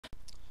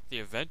The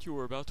event you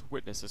are about to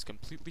witness is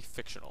completely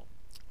fictional.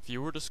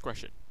 Viewer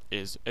discretion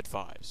is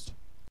advised.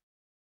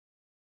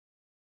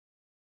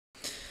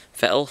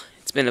 Well,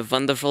 it's been a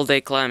wonderful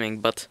day climbing,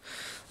 but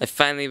I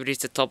finally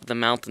reached the top of the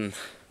mountain.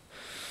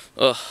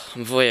 Oh,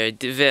 I'm very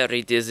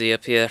dizzy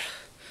up here.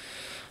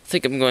 I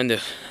think I'm going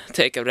to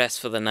take a rest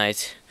for the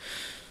night.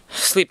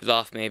 Sleep it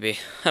off, maybe.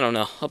 I don't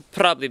know. I'll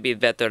probably be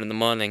better in the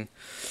morning.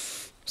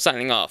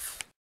 Signing off.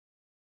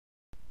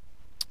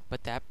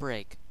 But that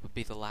break would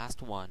be the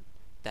last one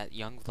that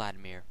young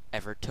Vladimir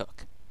ever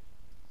took.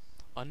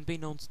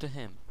 Unbeknownst to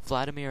him,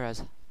 Vladimir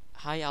has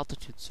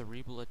high-altitude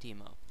cerebral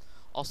edema,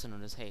 also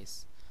known as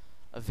HACE,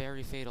 a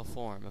very fatal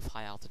form of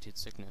high-altitude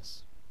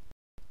sickness.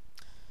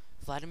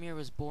 Vladimir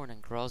was born in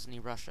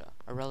Grozny, Russia,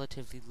 a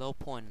relatively low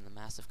point in the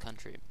massive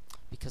country.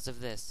 Because of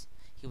this,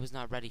 he was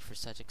not ready for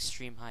such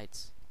extreme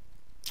heights.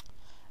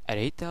 At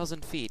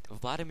 8,000 feet,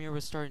 Vladimir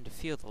was starting to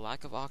feel the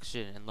lack of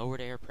oxygen and lowered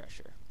air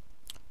pressure.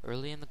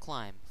 Early in the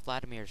climb,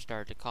 Vladimir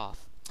started to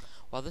cough.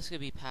 While this could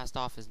be passed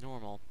off as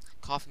normal,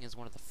 coughing is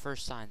one of the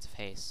first signs of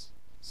HACE.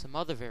 Some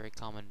other very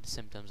common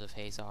symptoms of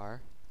HACE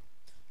are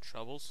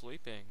Trouble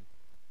sleeping,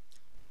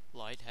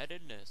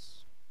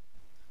 lightheadedness,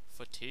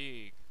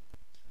 fatigue,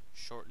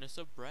 shortness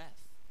of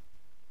breath,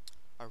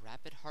 a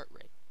rapid heart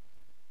rate,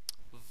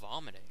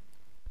 vomiting,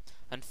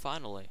 and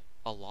finally,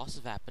 a loss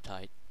of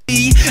appetite.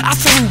 I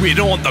threw it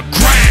on the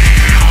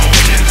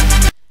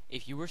ground.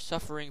 If you were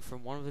suffering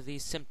from one of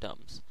these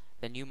symptoms,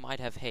 then you might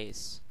have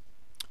HACE.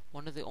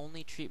 One of the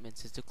only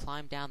treatments is to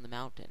climb down the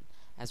mountain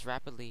as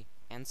rapidly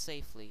and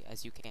safely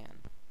as you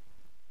can.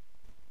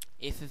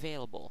 If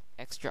available,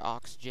 extra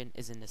oxygen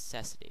is a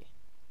necessity.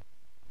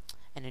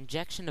 An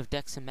injection of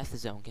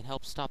dexamethasone can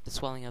help stop the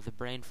swelling of the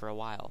brain for a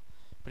while,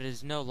 but it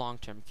is no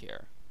long-term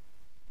cure.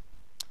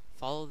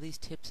 Follow these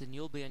tips and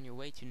you'll be on your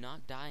way to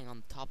not dying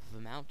on the top of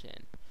a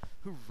mountain.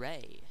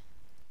 Hooray!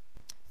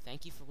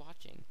 Thank you for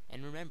watching,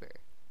 and remember,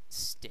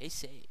 stay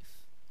safe.